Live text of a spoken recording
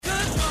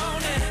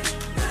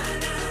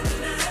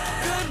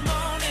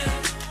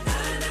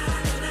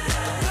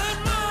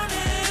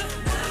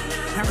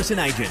Harrison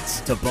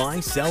Agents. To buy,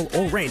 sell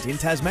or rent in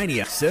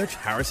Tasmania, search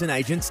Harrison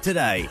Agents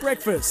today.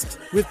 Breakfast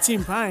with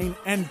Tim Payne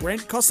and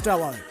Brent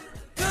Costello.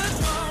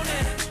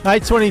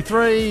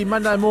 8:23,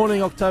 Monday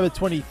morning, October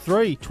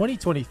 23,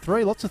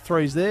 2023. Lots of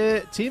threes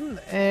there, Tim.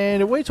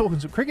 And we're talking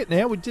some cricket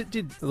now. We did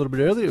a little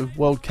bit earlier,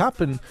 World Cup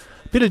and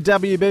a bit of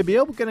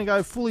WBBL. We're going to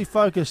go fully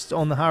focused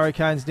on the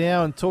Hurricanes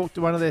now and talk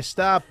to one of their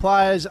star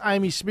players,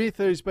 Amy Smith,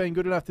 who's been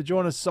good enough to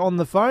join us on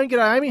the phone.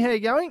 G'day, Amy. How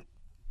you going?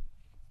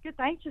 Good,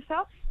 thanks.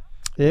 Yourself?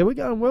 Yeah, we're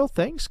going well,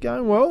 thanks.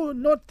 Going well.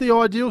 Not the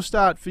ideal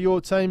start for your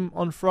team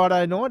on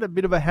Friday night. A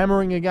bit of a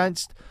hammering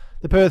against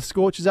the Perth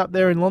Scorchers up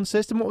there in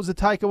Launceston. What was the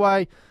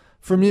takeaway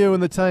from you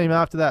and the team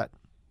after that?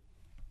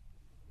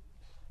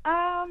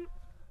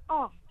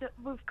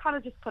 We've kind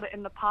of just put it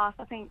in the past.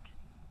 I think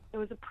it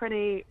was a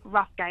pretty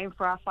rough game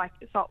for us. Like,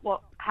 it's not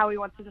how we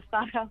wanted to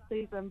start our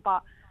season,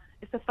 but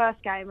it's the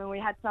first game, and we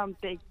had some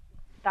big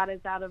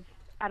batters out of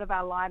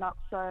our lineup.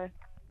 So,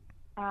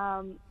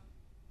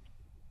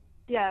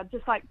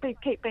 just like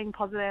keep being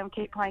positive,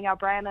 keep playing our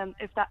brand, and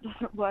if that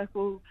doesn't work,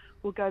 we'll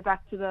go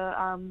back to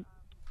the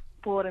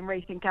board and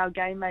rethink our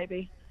game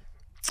maybe.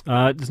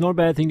 It's not a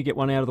bad thing to get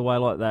one out of the way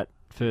like that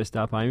first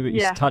up, Amy, but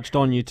you touched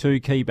on your two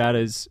key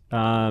batters,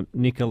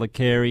 Nicola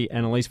Carey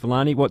and Elise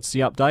Villani. What's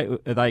the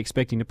update? Are they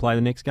expecting to play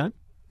the next game?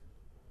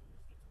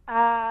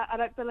 I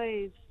don't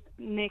believe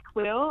Nick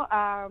will.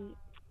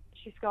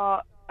 She's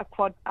got a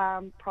quad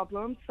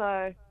problem,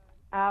 so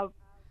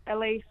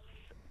Elise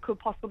could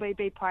possibly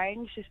be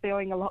playing. She's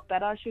feeling a lot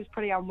better. She was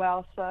pretty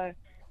unwell, so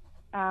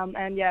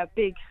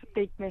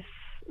big miss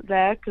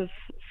there because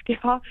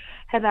skipper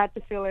had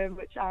to fill in,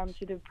 which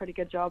she did a pretty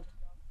good job.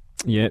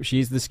 Yeah,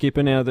 she's the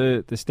skipper now.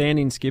 The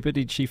stand-in skipper.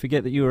 Did she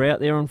forget that you were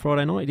out there on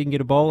Friday night? You didn't get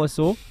a bowl, I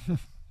saw.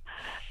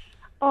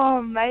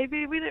 Oh,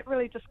 maybe. We didn't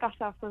really discuss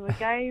after the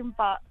game,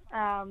 but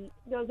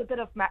there was a bit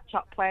of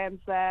match-up plans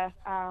there.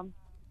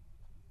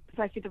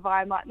 Sophie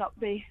Devine might not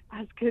be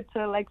as good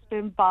to leg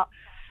spin, but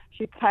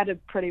she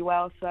batted pretty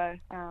well, so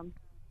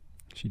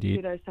she did.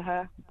 Kudos to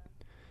her.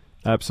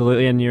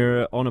 Absolutely, and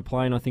you're on a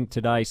plane, I think,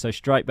 today, so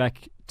straight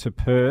back to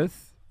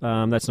Perth.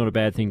 That's not a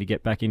bad thing to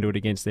get back into it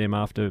against them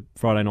after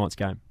Friday night's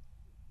game.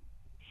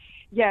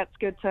 Yeah, it's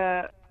good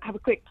to have a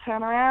quick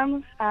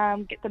turnaround,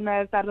 get the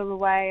nerves out of the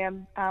way,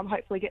 and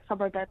hopefully get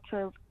somewhere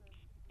better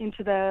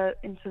into the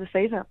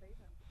season.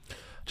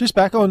 Just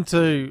back on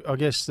to, I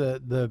guess,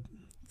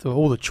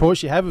 all the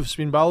choice you have of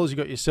spin bowlers. You've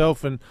got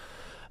yourself and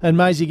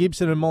Maisie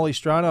Gibson and Molly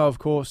Strano, of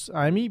course,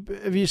 Amy.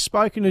 Have you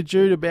spoken to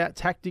Jude about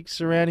tactics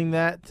surrounding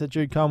that? To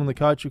Jude Coleman, the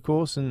coach, of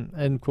course, and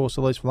of course,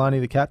 Elise Villani,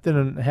 the captain,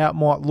 and how it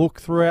might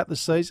look throughout the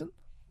season?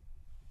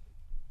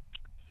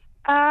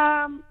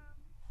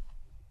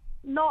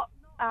 Not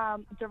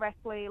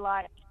directly,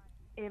 like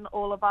in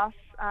all of us.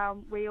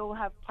 We all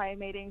have player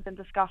meetings and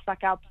discuss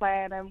like our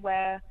plan and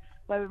where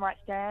we might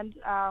stand.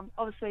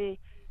 Obviously,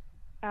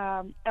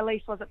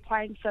 Elise wasn't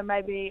playing, so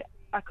maybe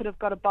I could have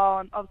got a bowl,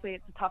 and obviously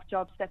it's a tough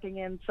job stepping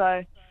in.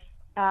 So,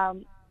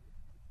 and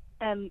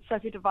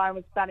Sophie Devine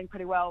was batting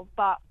pretty well,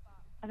 but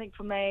I think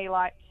for me,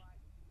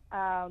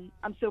 I'm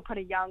still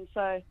pretty young,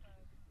 so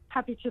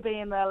happy to be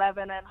in the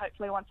 11, and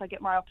hopefully once I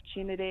get my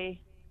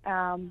opportunity,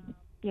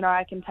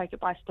 I can take it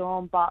by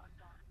storm. But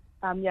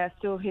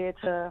still here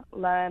to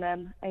learn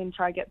and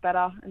try to get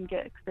better and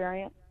get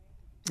experience.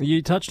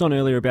 You touched on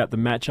earlier about the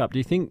matchup. Do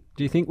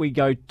you think we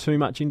go too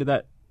much into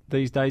that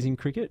these days in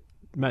cricket?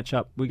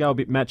 Matchup, we go a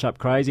bit matchup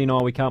crazy,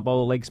 and we can't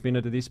bowl a leg spinner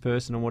to this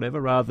person or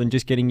whatever, rather than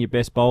just getting your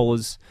best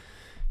bowlers,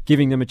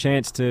 giving them a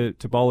chance to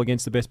bowl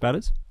against the best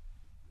batters?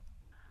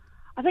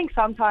 I think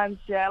sometimes,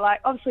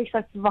 obviously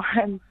Sophie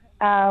Devine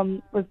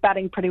was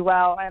batting pretty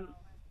well, and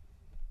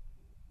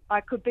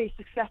I could be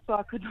successful,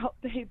 I could not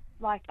be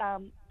like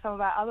some of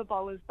our other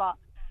bowlers, but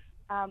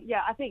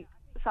I think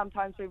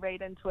sometimes we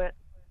read into it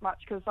much,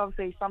 because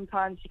obviously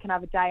sometimes you can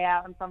have a day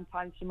out and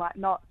sometimes you might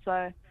not,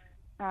 so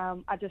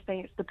I just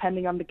think it's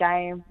depending on the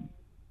game.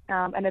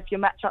 And if your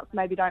matchups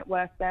maybe don't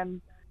work,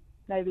 then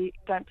maybe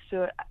don't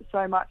pursue it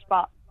so much.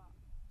 But,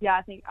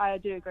 I think I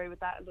do agree with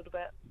that a little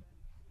bit.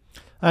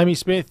 Amy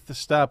Smith, the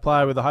star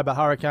player with the Hobart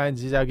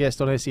Hurricanes, is our guest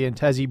on SEN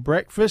Tassie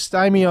Breakfast.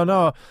 Amy, I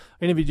know I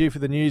interviewed you for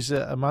the news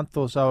a month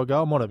or so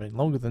ago. It might have been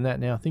longer than that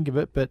now, I think of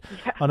it. But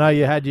I know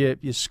you had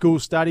your school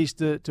studies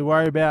to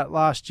worry about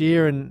last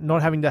year, and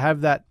not having to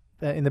have that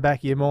in the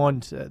back of your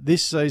mind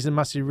this season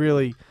must be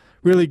really,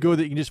 really good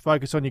that you can just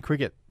focus on your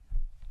cricket.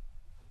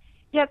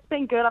 Yeah, it's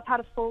been good. I've had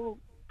a full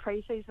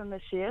pre-season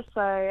this year,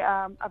 so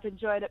I've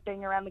enjoyed it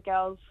being around the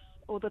girls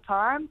all the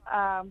time.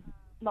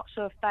 Not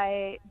sure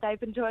if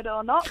they've enjoyed it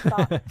or not,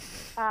 but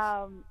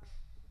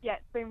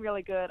it's been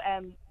really good.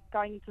 And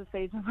going into the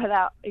season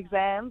without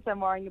exams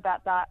and worrying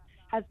about that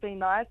has been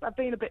nice. I've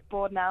been a bit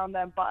bored now and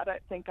then, but I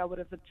don't think I would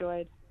have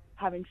enjoyed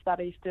having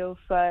study still.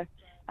 So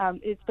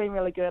it's been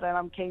really good, and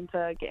I'm keen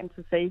to get into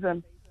the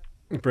season.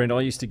 Brent,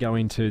 I used to go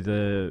into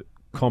the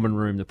common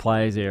room, the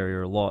players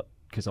area, a lot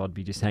because I'd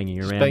be just hanging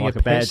Just around being like a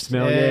a bad pest,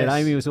 smell. yes. Yeah, and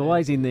Amy was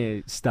always in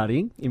there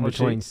studying in Was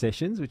between she?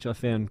 sessions, which I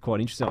found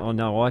quite interesting. I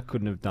know I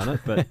couldn't have done it,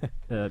 but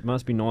it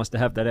must be nice to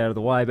have that out of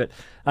the way. But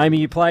Amy,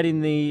 you played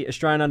in the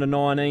Australian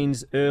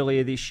Under-19s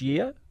earlier this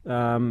year.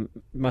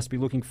 Must be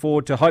looking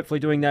forward to hopefully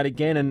doing that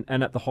again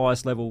and at the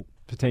highest level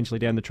potentially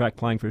down the track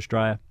playing for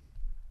Australia.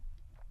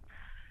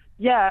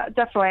 Yeah,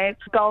 definitely.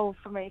 It's a goal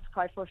for me to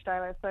play for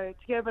Australia. So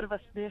to get a bit of a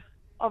sniff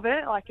of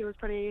it, like it was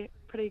pretty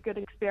good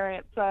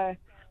experience. So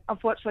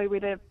unfortunately we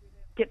didn't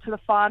get to the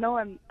final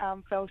and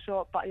fell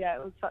short. But yeah,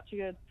 it was such a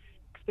good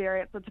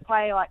experience. And to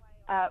play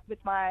with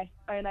my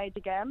own age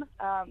again,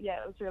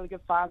 it was really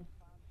good fun.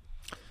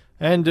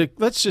 And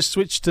let's just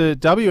switch to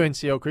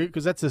WNCL cricket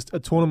because that's a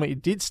tournament you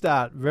did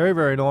start very,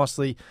 very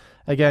nicely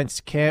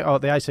against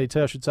the ACT,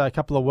 I should say, a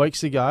couple of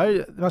weeks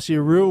ago. There must be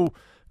a real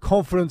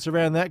confidence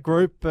around that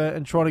group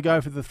and trying to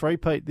go for the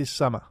three-peat this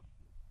summer.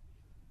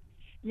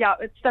 Yeah,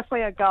 it's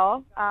definitely a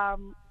goal.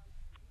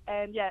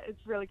 And yeah, it's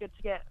really good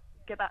to get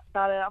that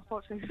started.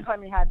 Unfortunately, we've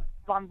only had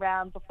one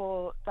round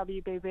before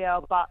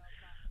WBBL, but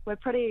we're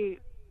pretty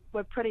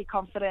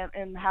confident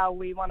in how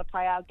we want to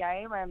play our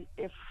game, and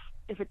if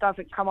it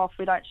doesn't come off,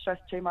 we don't stress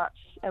too much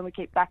and we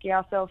keep backing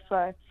ourselves.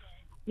 So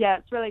yeah,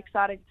 it's really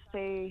exciting to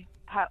see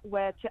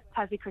where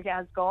Tassie cricket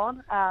has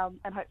gone,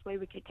 and hopefully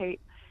we can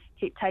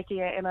keep taking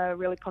it in a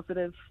really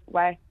positive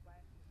way.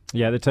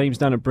 Yeah, the team's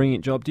done a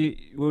brilliant job.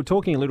 We were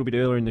talking a little bit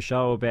earlier in the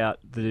show about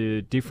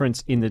the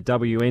difference in the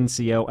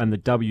WNCL and the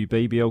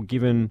WBBL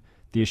given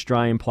the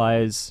Australian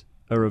players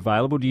are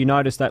available. Do you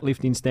notice that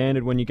lift in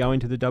standard when you go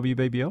into the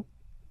WBBL?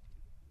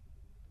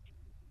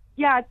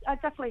 Yeah, I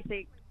definitely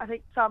think. I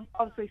think some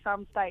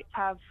states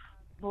have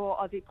more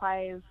Aussie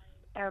players,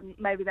 and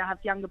maybe they have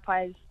younger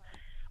players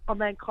on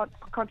their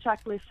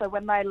contract list. So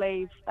when they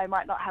leave, they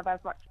might not have as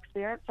much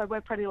experience. So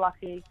we're pretty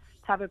lucky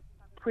to have a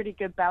pretty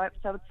good balance,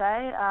 I would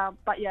say.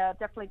 But yeah,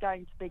 definitely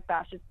going to Big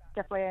Bash is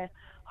definitely a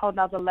whole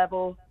nother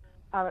level.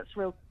 It's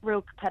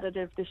real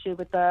competitive this year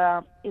with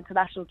the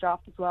international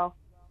draft as well.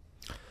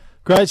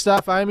 Great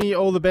stuff, Amy.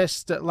 All the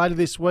best later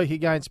this week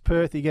against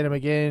Perth. You get them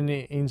again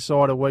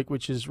inside a week,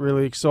 which is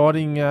really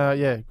exciting.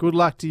 Good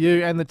luck to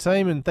you and the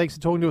team, and thanks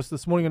for talking to us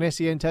this morning on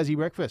SEN Tassie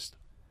Breakfast.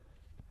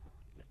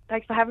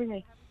 Thanks for having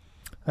me.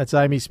 That's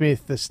Amy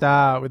Smith, the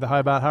star with the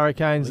Hobart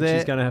Hurricanes there.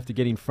 She's going to have to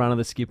get in front of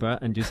the skipper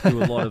and just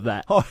do a lot of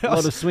that. A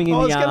lot of swinging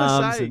the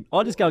arms.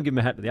 I'll just go and give him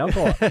a hat to the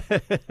umpire.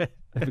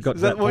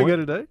 Is that what you got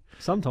to do?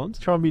 Sometimes.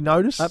 Try and be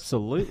noticed?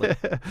 Absolutely.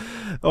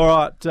 All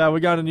right,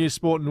 we're going to news,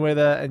 sport and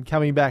weather and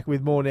coming back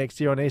with more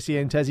next year on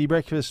SEN Tassie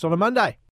Breakfast on a Monday.